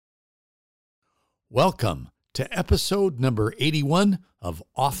Welcome to episode number 81 of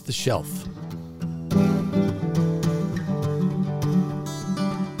Off the Shelf.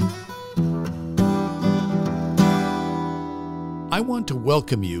 I want to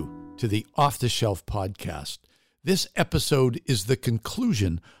welcome you to the Off the Shelf podcast. This episode is the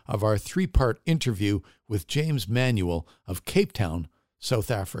conclusion of our three-part interview with James Manuel of Cape Town,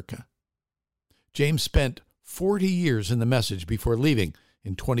 South Africa. James spent 40 years in the message before leaving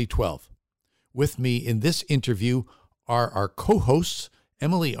in 2012. With me in this interview are our co-hosts,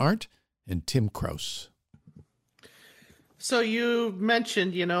 Emily Arndt and Tim Kraus. So you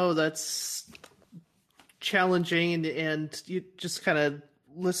mentioned, that's challenging and you just kind of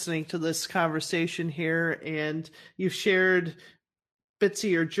listening to this conversation here, and you've shared bits of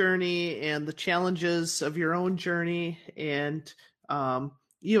your journey and the challenges of your own journey, and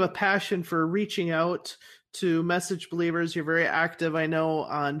you have a passion for reaching out to message believers. You're very active, I know,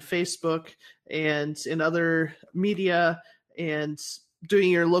 on Facebook and in other media and doing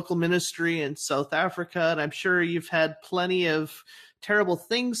your local ministry in South Africa. And I'm sure you've had plenty of terrible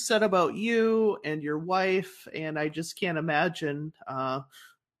things said about you and your wife. And I just can't imagine the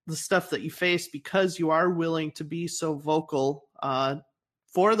stuff that you face because you are willing to be so vocal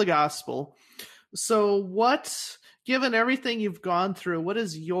for the gospel. So given everything you've gone through, what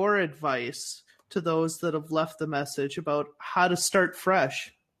is your advice to those that have left the message about how to start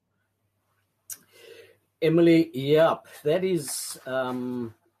fresh? Emily, that is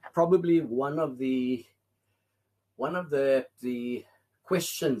probably one of the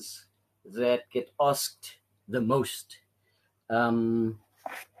questions that get asked the most. I've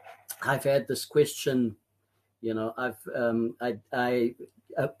had this question, a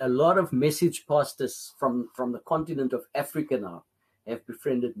lot of message pastors from the continent of Africa now have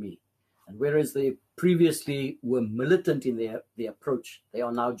befriended me. And whereas they previously were militant in their approach, they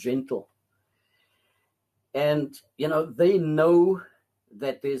are now gentle. And, they know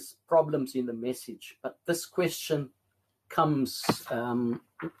that there's problems in the message. But this question comes,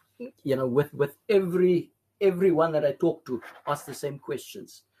 with everyone that I talk to, ask the same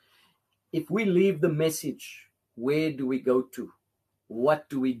questions. If we leave the message, where do we go to? What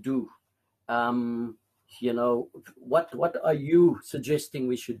do we do? What are you suggesting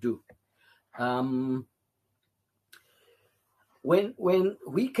we should do? When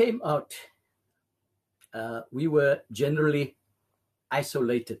we came out, we were generally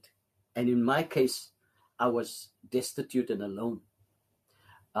isolated. And in my case, I was destitute and alone.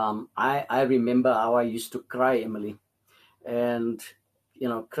 I remember how I used to cry, Emily. And,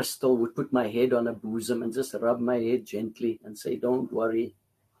 Crystal would put my head on her bosom and just rub my head gently and say, "Don't worry,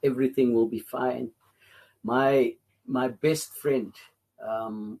 everything will be fine." My best friend,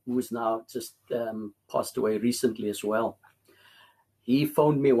 who's now just passed away recently as well, he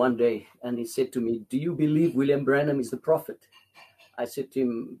phoned me one day and he said to me, "Do you believe William Branham is the prophet?" I said to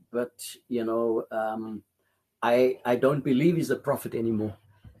him, "But, I don't believe he's a prophet anymore."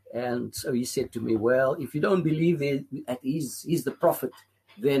 And so he said to me, "Well, if you don't believe that he's the prophet,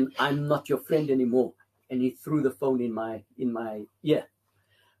 then I'm not your friend anymore." And he threw the phone in my ear.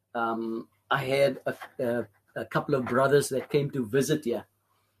 I had a couple of brothers that came to visit here.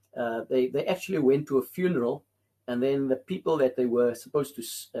 They actually went to a funeral, and then the people that they were supposed to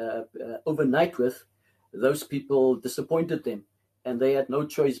overnight with, those people disappointed them, and they had no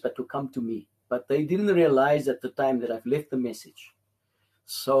choice but to come to me. But they didn't realize at the time that I've left the message.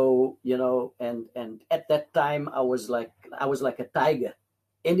 So, and at that time I was like a tiger.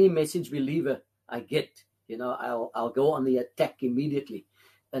 Any message believer I get, I'll go on the attack immediately.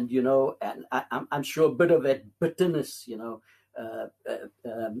 And, and I'm sure a bit of that bitterness,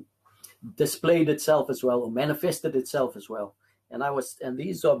 displayed itself as well, or manifested itself as well. And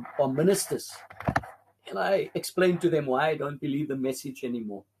these are ministers. And I explained to them why I don't believe the message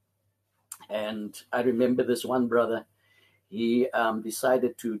anymore. And I remember this one brother, he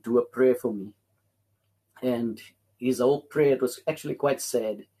decided to do a prayer for me. And his whole prayer, it was actually quite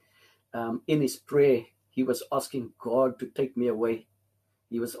sad. In his prayer, he was asking God to take me away.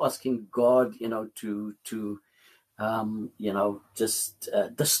 He was asking God, to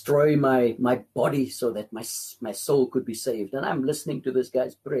destroy my body so that my soul could be saved. And I'm listening to this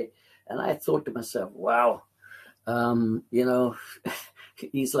guy's prayer, and I thought to myself, wow,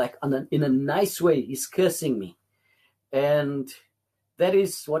 he's like in a nice way, he's cursing me. And that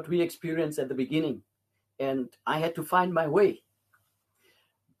is what we experienced at the beginning. And I had to find my way.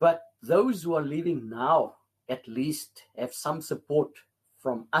 But those who are leaving now at least have some support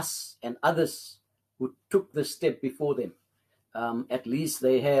from us and others who took the step before them. At least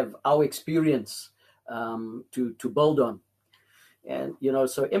they have our experience to build on. And,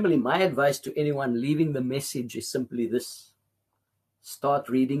 so Emily, my advice to anyone leaving the message is simply this: start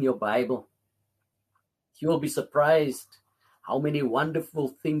reading your Bible. You'll be surprised how many wonderful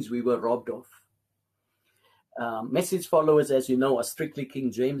things we were robbed of. Message followers, as you know, are strictly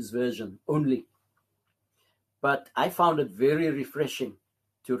King James Version only. But I found it very refreshing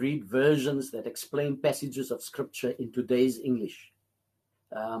to read versions that explain passages of Scripture in today's English.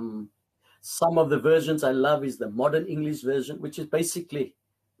 Some of the versions I love is the Modern English Version, which is basically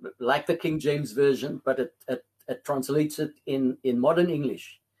like the King James Version, but it translates it in Modern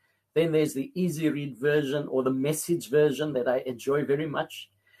English. Then there's the Easy Read version, or the Message version, that I enjoy very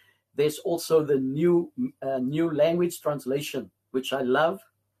much. There's also the New Language Translation, which I love,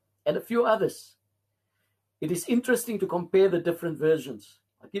 and a few others. It is interesting to compare the different versions.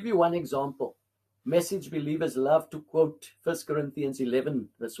 I'll give you one example. Message believers love to quote 1 Corinthians 11,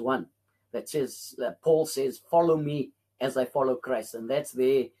 verse 1, that says, Paul says, "Follow me as I follow Christ." And that's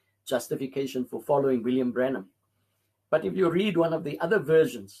their justification for following William Branham. But if you read one of the other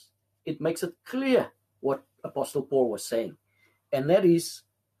versions, it makes it clear what Apostle Paul was saying. And that is,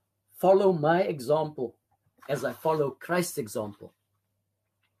 follow my example as I follow Christ's example.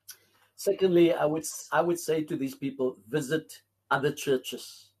 Secondly, I would say to these people, visit other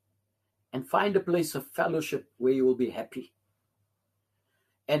churches and find a place of fellowship where you will be happy.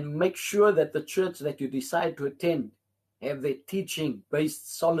 And make sure that the church that you decide to attend have their teaching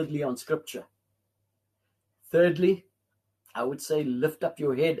based solidly on Scripture. Thirdly, I would say lift up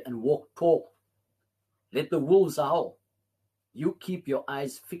your head and walk tall. Let the wolves howl. You keep your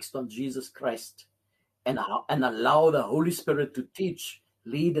eyes fixed on Jesus Christ and allow the Holy Spirit to teach,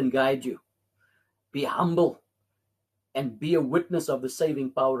 lead, and guide you. Be humble and be a witness of the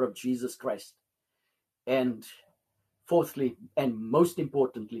saving power of Jesus Christ. And fourthly, and most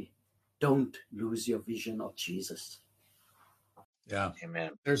importantly, don't lose your vision of Jesus. Yeah.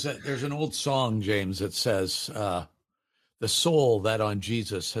 Amen. There's an old song, James, that says, the soul that on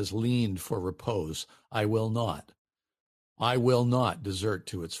Jesus has leaned for repose, I will not desert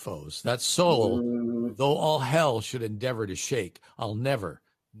to its foes. That soul, though all hell should endeavor to shake, I'll never,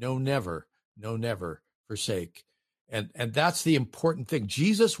 no, never forsake. And that's the important thing.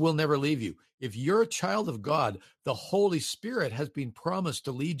 Jesus will never leave you. If you're a child of God, the Holy Spirit has been promised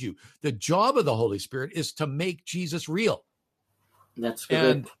to lead you. The job of the Holy Spirit is to make Jesus real. That's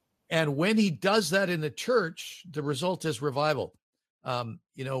correct. And when he does that in the church, the result is revival.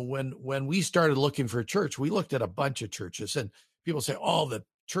 When we started looking for a church, we looked at a bunch of churches, and people say, oh, the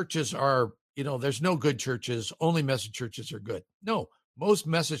churches are, there's no good churches. Only message churches are good. No, most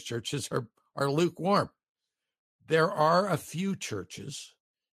message churches are lukewarm. There are a few churches,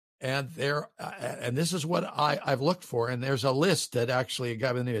 and this is what I've looked for. And there's a list that actually a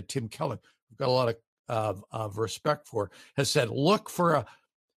guy by the name of Tim Keller, who've got a lot of respect for, has said, look for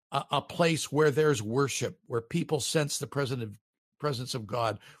a place where there's worship, where people sense the presence of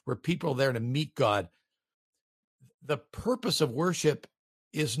God, where people are there to meet God. The purpose of worship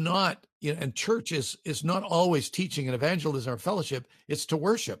is not, and church is not always teaching and evangelism or fellowship. It's to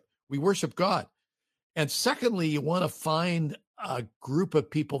worship. We worship God. And secondly, you want to find a group of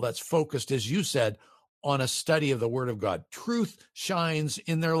people that's focused, as you said, on a study of the Word of God. Truth shines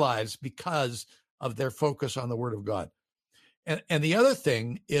in their lives because of their focus on the Word of God. And the other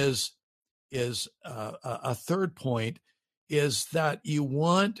thing is a third point is that you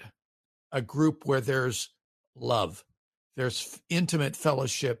want a group where there's love, there's intimate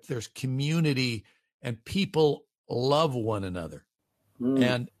fellowship, there's community, and people love one another.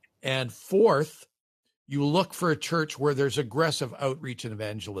 And fourth, you look for a church where there's aggressive outreach and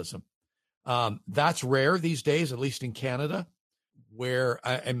evangelism. That's rare these days, at least in Canada, where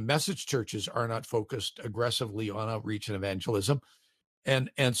and message churches are not focused aggressively on outreach and evangelism.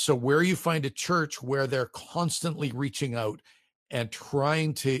 And so where you find a church where they're constantly reaching out and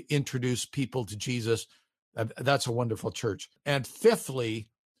trying to introduce people to Jesus, that's a wonderful church. And fifthly,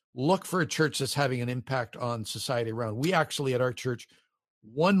 look for a church that's having an impact on society around. We actually, at our church,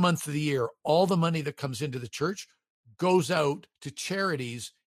 1 month of the year, all the money that comes into the church goes out to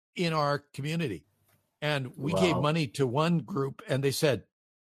charities in our community. And we gave money to one group, and they said,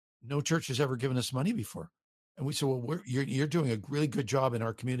 no church has ever given us money before. And we said, well, you're doing a really good job in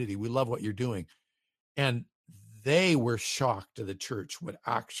our community. We love what you're doing. And they were shocked that the church would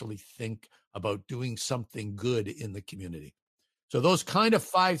actually think about doing something good in the community. So those kind of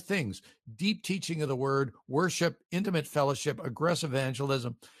 5 things: deep teaching of the word, worship, intimate fellowship, aggressive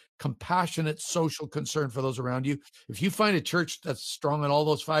evangelism, compassionate social concern for those around you. If you find a church that's strong on all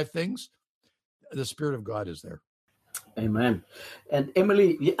those 5 things, the Spirit of God is there. Amen. And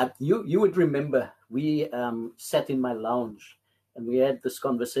Emily, you would remember we sat in my lounge and we had this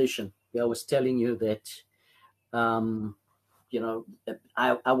conversation where I was telling you that,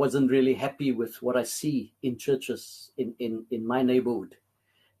 I wasn't really happy with what I see in churches in my neighborhood.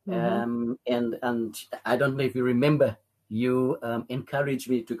 And I don't know if you remember, you encouraged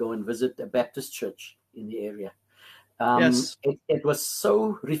me to go and visit a Baptist church in the area. Yes. It was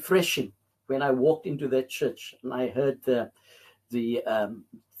so refreshing when I walked into that church and I heard the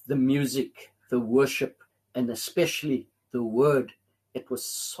music, the worship, and especially the word. It was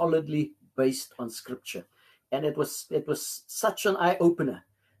solidly based on Scripture, and it was such an eye opener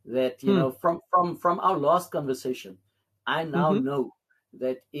that from our last conversation, I now know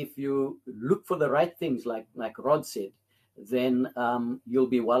that if you look for the right things, like Rod said, then you'll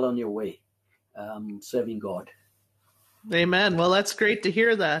be well on your way serving God. Amen. Well, that's great to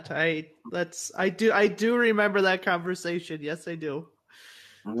hear that. I do remember that conversation. Yes, I do.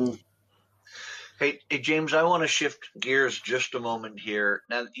 Mm. Hey, James, I want to shift gears just a moment here.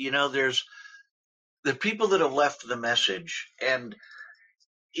 Now, there's the people that have left the message, and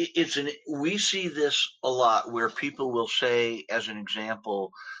we see this a lot where people will say, as an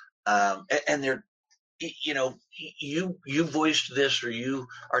example, and they're, you voiced this, or you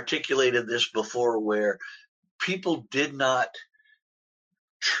articulated this before, where people did not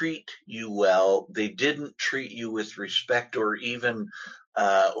treat you well. They didn't treat you with respect, or even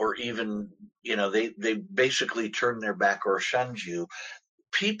they basically turned their back or shunned you.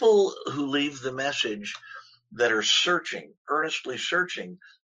 People who leave the message that are searching, earnestly searching,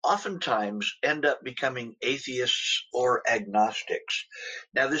 oftentimes end up becoming atheists or agnostics.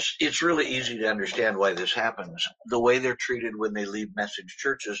 Now, it's really easy to understand why this happens. The way they're treated when they leave message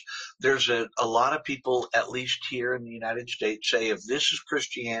churches, there's a lot of people, at least here in the United States, say, if this is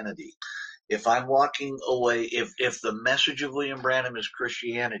Christianity, if I'm walking away, if the message of William Branham is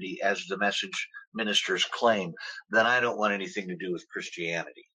Christianity, as the message ministers claim, then I don't want anything to do with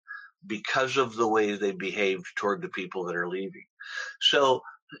Christianity, because of the way they behaved toward the people that are leaving. So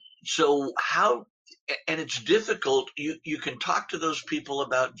how, and it's difficult. You can talk to those people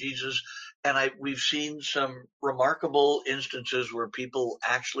about Jesus, and we've seen some remarkable instances where people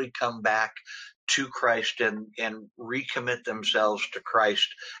actually come back to Christ and recommit themselves to Christ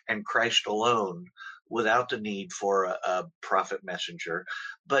and Christ alone, without the need for a prophet messenger.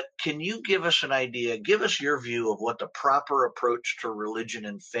 But can you give us an idea, give us your view of what the proper approach to religion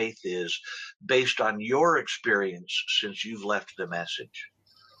and faith is, based on your experience since you've left the message?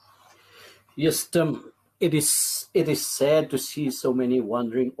 Yes, Tim, it is sad to see so many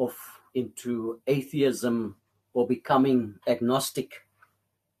wandering off into atheism or becoming agnostic.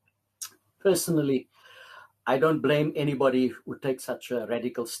 Personally, I don't blame anybody who takes such a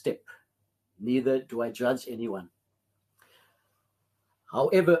radical step. Neither do I judge anyone.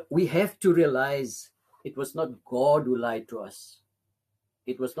 However, we have to realize it was not God who lied to us.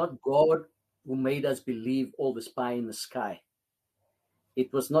 It was not God who made us believe all this pie in the sky.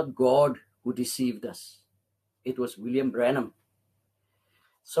 It was not God who deceived us. It was William Branham.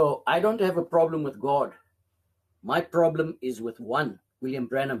 So I don't have a problem with God. My problem is with one, William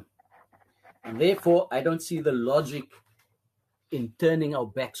Branham. And therefore, I don't see the logic in turning our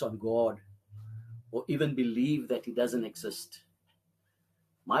backs on God, or even believe that he doesn't exist.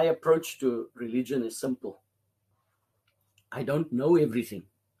 My approach to religion is simple. I don't know everything,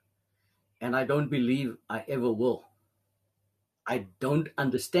 and I don't believe I ever will. I don't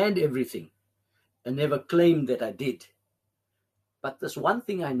understand everything, and never claimed that I did. But there's one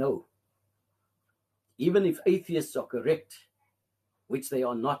thing I know. Even if atheists are correct, which they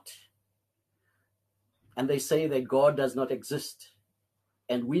are not, and they say that God does not exist,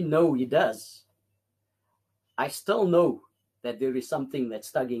 and we know he does, I still know that there is something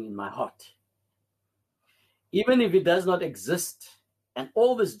that's tugging in my heart. Even if it does not exist, and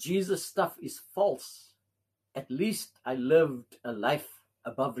all this Jesus stuff is false, at least I lived a life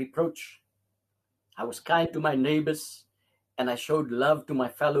above reproach. I was kind to my neighbors, and I showed love to my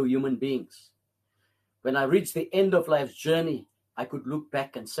fellow human beings. When I reached the end of life's journey, I could look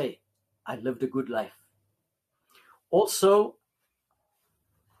back and say, I lived a good life. Also,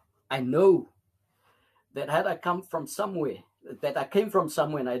 I know that had I come from somewhere, that I came from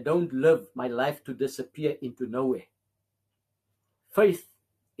somewhere, and I don't live my life to disappear into nowhere. Faith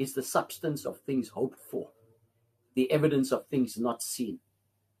is the substance of things hoped for, the evidence of things not seen.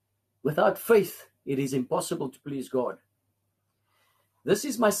 Without faith, it is impossible to please God. This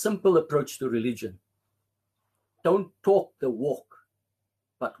is my simple approach to religion. Don't talk the walk,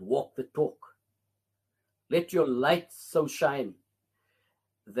 but walk the talk. Let your light so shine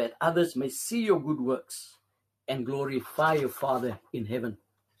that others may see your good works and glorify your Father in heaven.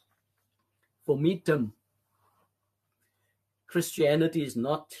 For me, Tim, Christianity is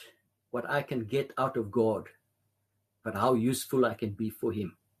not what I can get out of God, but how useful I can be for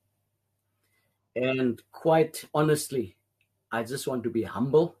him. And quite honestly, I just want to be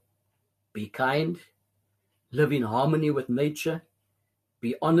humble, be kind, live in harmony with nature,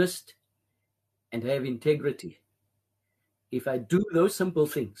 be honest, and have integrity. If I do those simple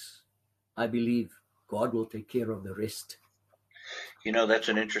things, I believe God will take care of the rest. That's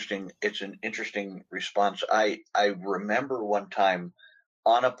an interesting response. I remember one time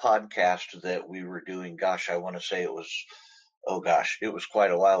on a podcast that we were doing, I want to say it was, it was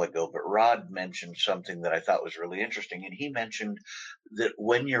quite a while ago, but Rod mentioned something that I thought was really interesting. And he mentioned that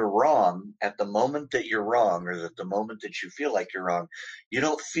when you're wrong, at the moment that you're wrong, or at the moment that you feel like you're wrong, you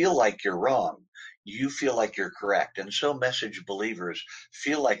don't feel like you're wrong. You feel like you're correct. And so message believers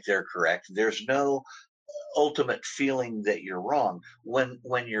feel like they're correct. There's no ultimate feeling that you're wrong. When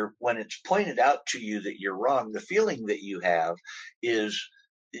it's pointed out to you that you're wrong, the feeling that you have is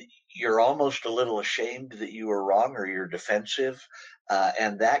you're almost a little ashamed that you were wrong, or you're defensive,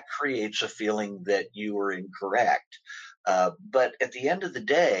 and that creates a feeling that you were incorrect. But at the end of the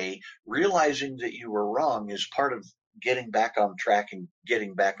day, realizing that you were wrong is part of getting back on track and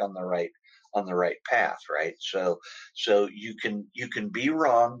getting back on the right path, right? So you can be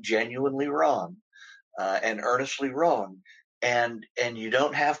wrong, genuinely wrong, and earnestly wrong, and you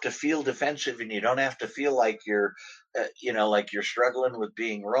don't have to feel defensive, and you don't have to feel like you're like you're struggling with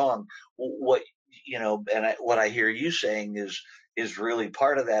being wrong. What what I hear you saying is really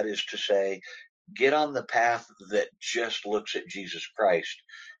part of that is to say, get on the path that just looks at Jesus Christ,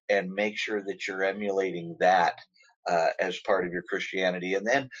 and make sure that you're emulating that as part of your Christianity. And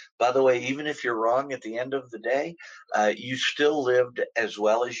then, by the way, even if you're wrong at the end of the day, you still lived as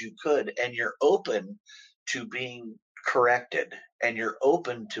well as you could, and you're open to being corrected, and you're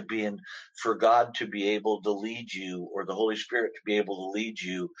open to being, for God to be able to lead you, or the Holy Spirit to be able to lead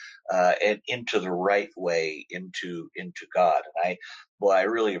you and into the right way, into God. And I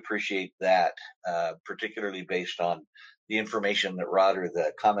really appreciate that, particularly based on the information that Rod, or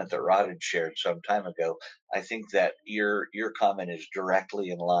the comment that Rod had shared some time ago. I think that your comment is directly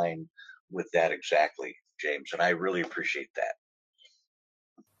in line with that exactly, James, and I really appreciate that.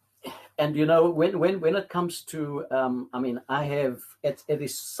 And when it comes to, I have, it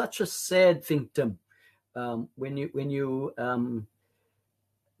is such a sad thing, Tim, when you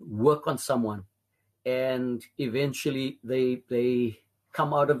work on someone, and eventually they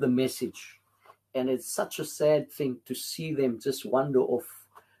come out of the message, and it's such a sad thing to see them just wander off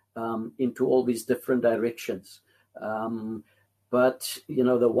into all these different directions. But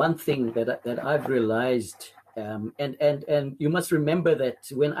the one thing that I've realized, and you must remember that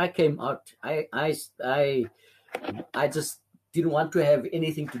when I came out, I just didn't want to have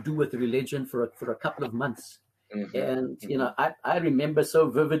anything to do with religion for a couple of months. Mm-hmm. And I remember so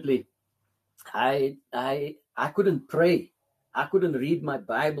vividly, I couldn't pray, I couldn't read my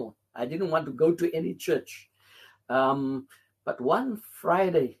Bible, I didn't want to go to any church. But one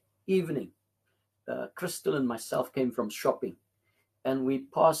Friday evening, Crystal and myself came from shopping, and we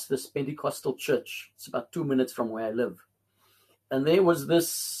passed this Pentecostal church. It's about 2 minutes from where I live, and there was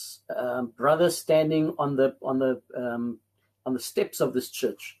this brother standing on the steps of this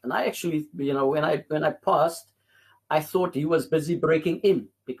church. And I actually, when I passed, I thought he was busy breaking in,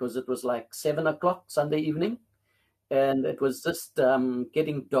 because it was like 7:00 Sunday evening, and it was just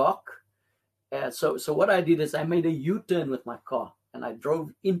getting dark. So what I did is I made a U-turn with my car, and I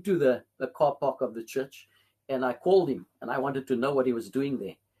drove into the car park of the church, and I called him, and I wanted to know what he was doing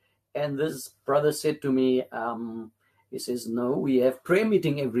there. And this brother said to me, he says, "No, we have prayer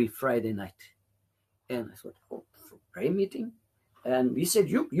meeting every Friday night." And I thought, "Oh, prayer meeting?" And he said,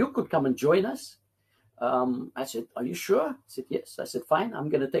 you could come and join us. I said, "Are you sure?" He said, "Yes." I said, "Fine, I'm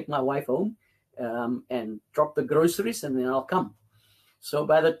going to take my wife home and drop the groceries, and then I'll come." So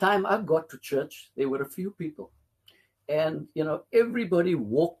by the time I got to church, there were a few people. And, everybody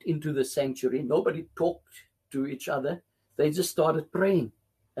walked into the sanctuary. Nobody talked to each other. They just started praying.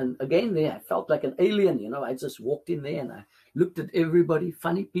 And again, there, I felt like an alien. I just walked in there, and I looked at everybody,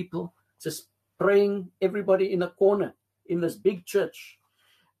 funny people, just praying, everybody in a corner in this big church.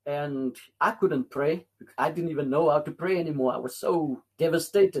 And I couldn't pray. I didn't even know how to pray anymore. I was so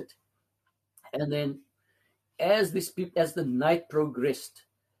devastated. And then as the night progressed,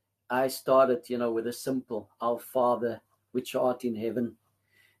 I started, with a simple, "Our Father, which art in heaven."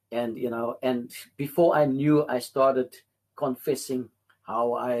 And, and before I knew, I started confessing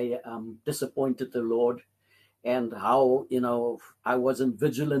how I disappointed the Lord, and how, I wasn't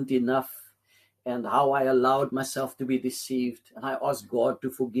vigilant enough, and how I allowed myself to be deceived. And I asked God to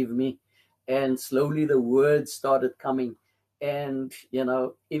forgive me. And slowly the words started coming. And,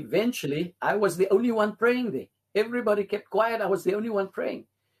 eventually I was the only one praying there. Everybody kept quiet. I was the only one praying.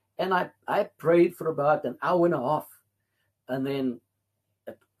 And I prayed for about an hour and a half. And then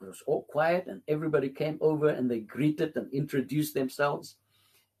it was all quiet and everybody came over and they greeted and introduced themselves.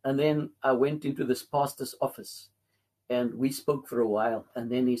 And then I went into this pastor's office and we spoke for a while.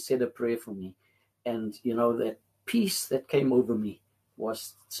 And then he said a prayer for me. And, that peace that came over me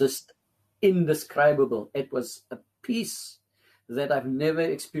was just indescribable. It was a peace that I've never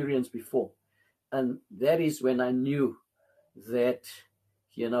experienced before. And that is when I knew that,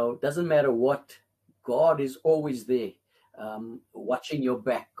 doesn't matter what, God is always there, watching your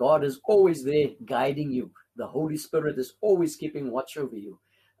back. God is always there guiding you. The Holy Spirit is always keeping watch over you.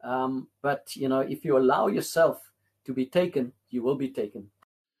 But, if you allow yourself to be taken, you will be taken.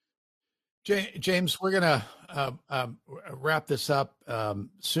 James, we're going to wrap this up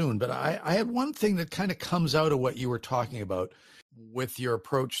soon, but I had one thing that kind of comes out of what you were talking about with your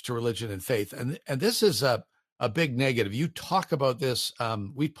approach to religion and faith. And this is a big negative. You talk about this.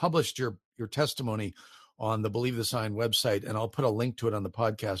 We published your testimony on the Believe the Sign website, and I'll put a link to it on the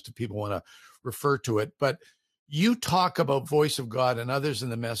podcast if people want to refer to it. But you talk about voice of God and others in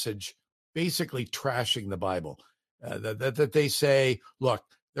the message basically trashing the Bible, that they say, look,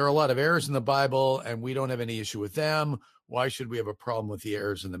 there are a lot of errors in the Bible and we don't have any issue with them. Why should we have a problem with the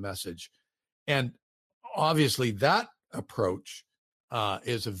errors in the message? And obviously that approach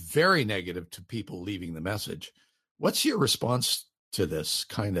is very negative to people leaving the message. What's your response to this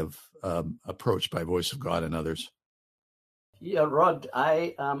kind of approach by Voice of God and others? Yeah, Rod,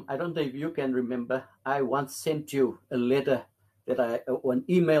 I don't know if you can remember. I once sent you a letter an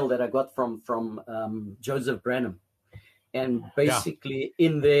email that I got from Joseph Branham. And basically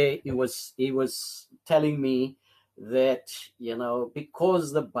in there, he was telling me that,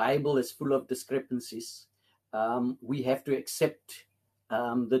 because the Bible is full of discrepancies, we have to accept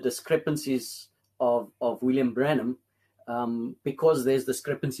the discrepancies of William Branham because there's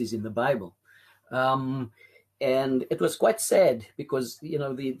discrepancies in the Bible. And it was quite sad because,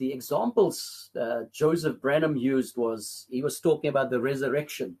 the examples Joseph Branham used he was talking about the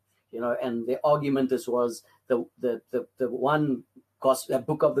resurrection, and the argument was the one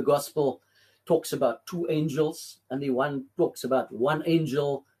book of the gospel talks about two angels and the one talks about one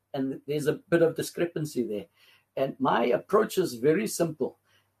angel, and there's a bit of discrepancy there. And my approach is very simple.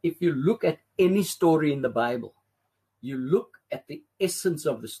 If you look at any story in the Bible, you look at the essence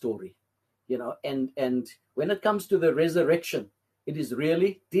of the story, and when it comes to the resurrection, it is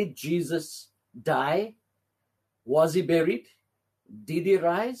really, did Jesus die? Was he buried? Did he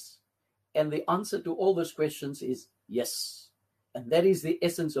rise? And the answer to all those questions is yes. And that is the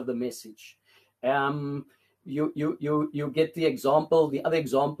essence of the message. You get the example. The other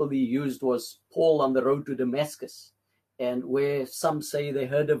example he used was Paul on the road to Damascus, and where some say they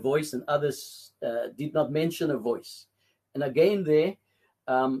heard a voice and others did not mention a voice. And again there,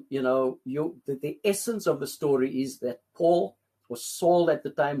 the essence of the story is that Saul at the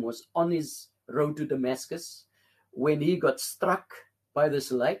time was on his road to Damascus when he got struck by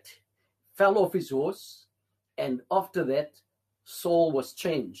this light, fell off his horse, and after that, Saul was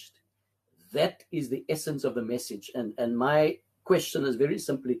changed. That is the essence of the message. And my question is very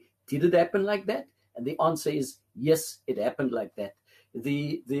simply, did it happen like that? And the answer is yes, it happened like that.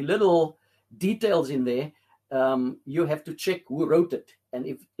 The little details in there, you have to check who wrote it.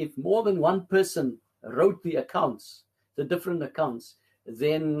 And if more than one person wrote the different accounts,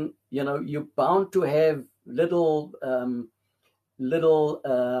 then, you're bound to have little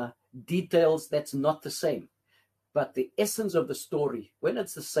details that's not the same. But the essence of the story, when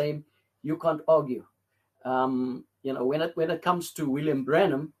it's the same, you can't argue. When it comes to William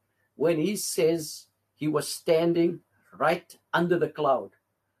Branham, when he says he was standing right under the cloud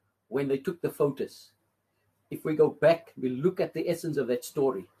when they took the photos, if we go back, we look at the essence of that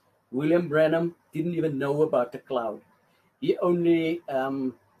story. William Branham didn't even know about the cloud. He only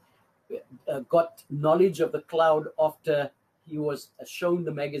got knowledge of the cloud after he was shown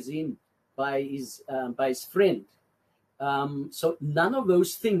the magazine by his friend. So none of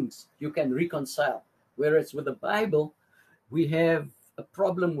those things you can reconcile. Whereas with the Bible, we have a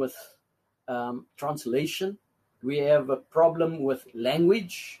problem with translation. We have a problem with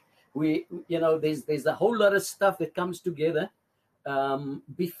language. There's a whole lot of stuff that comes together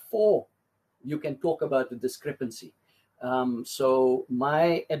before you can talk about the discrepancy. So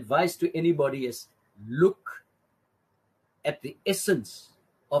my advice to anybody is look at the essence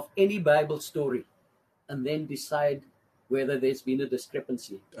of any Bible story and then decide whether there's been a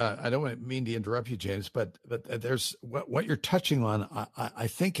discrepancy. I don't mean to interrupt you, James, but there's what you're touching on, I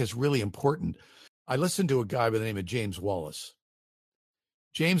think is really important. I listened to a guy by the name of James Wallace.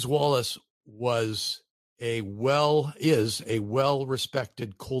 James Wallace is a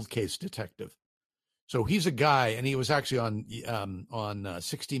well-respected cold case detective. So he's a guy, and he was actually on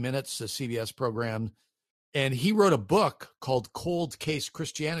 60 Minutes, the CBS program, and he wrote a book called Cold Case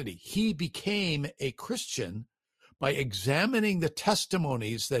Christianity. He became a Christian by examining the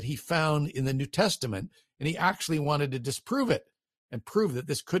testimonies that he found in the New Testament, and he actually wanted to disprove it and prove that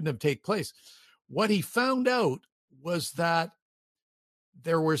this couldn't have taken place. What he found out was that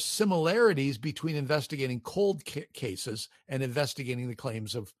there were similarities between investigating cold cases and investigating the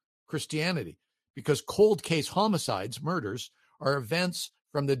claims of Christianity, because cold case homicides, murders, are events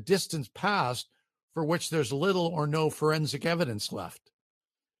from the distant past for which there's little or no forensic evidence left.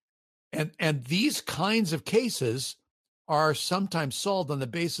 And these kinds of cases are sometimes solved on the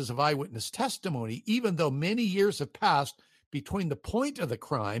basis of eyewitness testimony, even though many years have passed between the point of the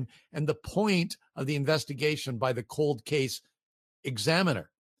crime and the point of the investigation by the cold case examiner.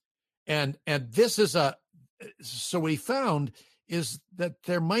 And this is so what he found is that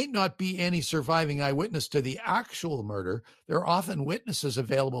there might not be any surviving eyewitness to the actual murder. There are often witnesses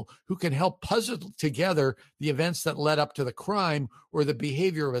available who can help puzzle together the events that led up to the crime or the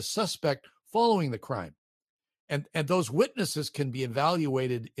behavior of a suspect following the crime. And those witnesses can be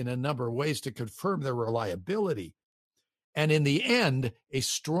evaluated in a number of ways to confirm their reliability. And in the end, a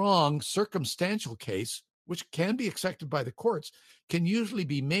strong circumstantial case, which can be accepted by the courts, can usually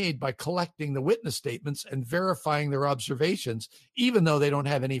be made by collecting the witness statements and verifying their observations, even though they don't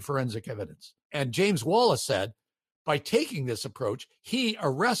have any forensic evidence. And James Wallace said, by taking this approach, he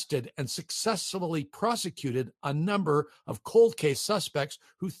arrested and successfully prosecuted a number of cold case suspects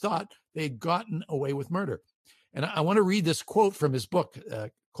who thought they'd gotten away with murder. And I want to read this quote from his book,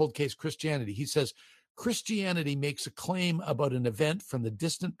 Cold Case Christianity. He says, Christianity makes a claim about an event from the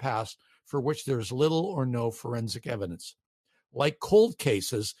distant past for which there is little or no forensic evidence. Like cold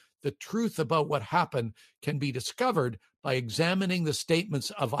cases, the truth about what happened can be discovered by examining the statements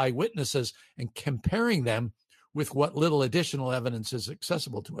of eyewitnesses and comparing them with what little additional evidence is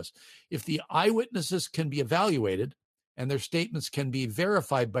accessible to us. If the eyewitnesses can be evaluated and their statements can be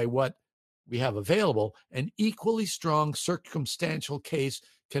verified by what we have available, an equally strong circumstantial case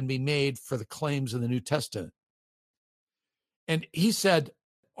can be made for the claims in the New Testament. And he said,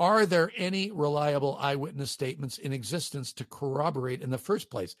 are there any reliable eyewitness statements in existence to corroborate in the first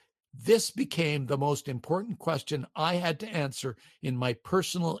place? This became the most important question I had to answer in my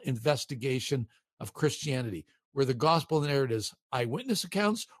personal investigation of Christianity. Were the gospel narratives eyewitness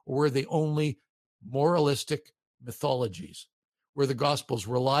accounts, or were they only moralistic mythologies? Were the gospels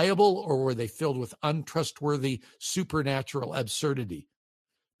reliable, or were they filled with untrustworthy supernatural absurdity?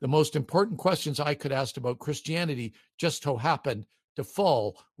 The most important questions I could ask about Christianity just so happened to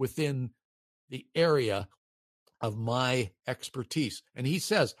fall within the area of my expertise. And he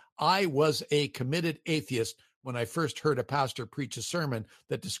says, I was a committed atheist when I first heard a pastor preach a sermon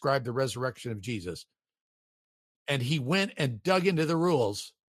that described the resurrection of Jesus. And he went and dug into the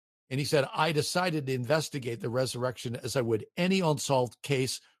rules. And he said, I decided to investigate the resurrection as I would any unsolved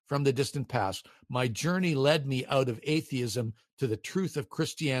case from the distant past. My journey led me out of atheism to the truth of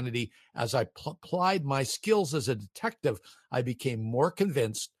Christianity. As I applied my skills as a detective, I became more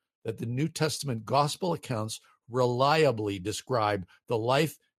convinced that the New Testament gospel accounts reliably describe the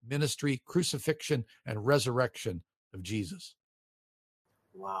life, ministry, crucifixion, and resurrection of Jesus.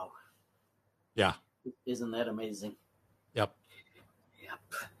 Wow. Yeah. Isn't that amazing? Yep.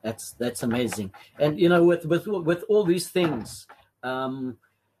 That's amazing. And you know, with all these things,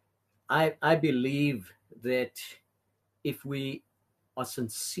 I believe that if we are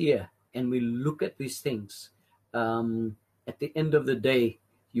sincere and we look at these things, at the end of the day,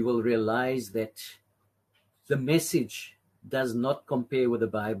 you will realize that the message does not compare with the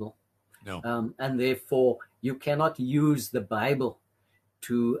Bible. No. And therefore, you cannot use the Bible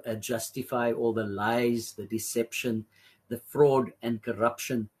to justify all the lies, the deception, the fraud and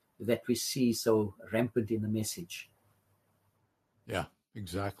corruption that we see so rampant in the message. Yeah,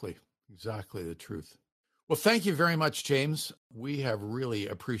 exactly. Exactly the truth. Well, thank you very much, James. We have really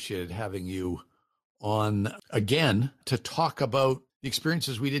appreciated having you on again to talk about the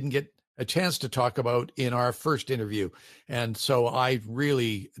experiences we didn't get a chance to talk about in our first interview. And so I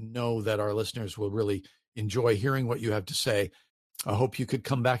really know that our listeners will really enjoy hearing what you have to say. I hope you could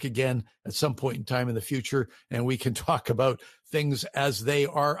come back again at some point in time in the future, and we can talk about things as they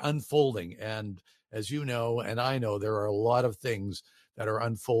are unfolding. And as you know, and I know, there are a lot of things that are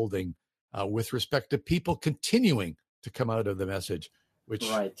unfolding with respect to people continuing to come out of the message, which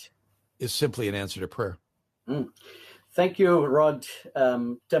is simply an answer to prayer. Thank you, Rod,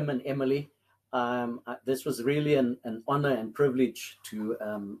 Tim, and Emily. This was really an honor and privilege to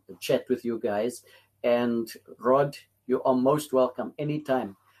chat with you guys. And Rod, you are most welcome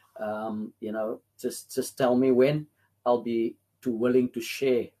anytime. Just tell me when. I'll be too willing to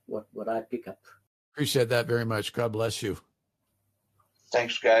share what I pick up. Appreciate that very much. God bless you.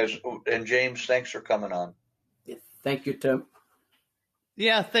 Thanks, guys. And James, thanks for coming on. Thank you, Tim.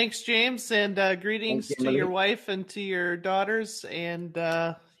 Yeah, thanks, James, and greetings to your wife and to your daughters. And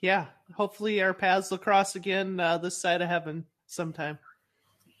hopefully our paths will cross again this side of heaven sometime.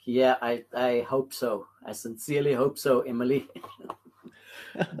 Yeah, I hope so. I sincerely hope so, Emily.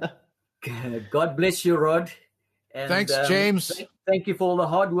 God bless you, Rod. And, thanks, James. Thank you for all the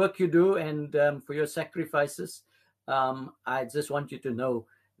hard work you do and for your sacrifices. I just want you to know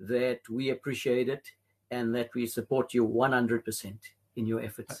that we appreciate it and that we support you 100% in your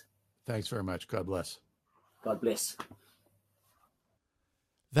efforts. Thanks very much. God bless. God bless.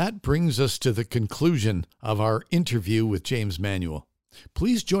 That brings us to the conclusion of our interview with James Manuel.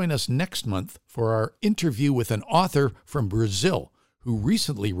 Please join us next month for our interview with an author from Brazil who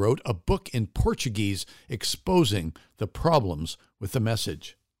recently wrote a book in Portuguese exposing the problems with the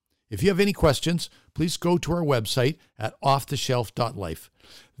message. If you have any questions, please go to our website at offtheshelf.life.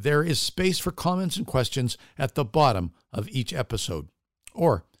 There is space for comments and questions at the bottom of each episode.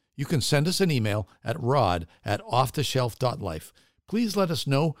 Or you can send us an email at rod@offtheshelf.life. Please let us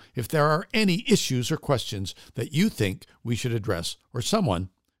know if there are any issues or questions that you think we should address or someone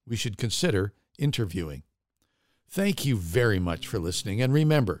we should consider interviewing. Thank you very much for listening, and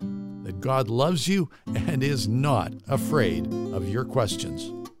remember that God loves you and is not afraid of your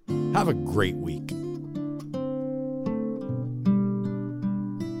questions. Have a great week.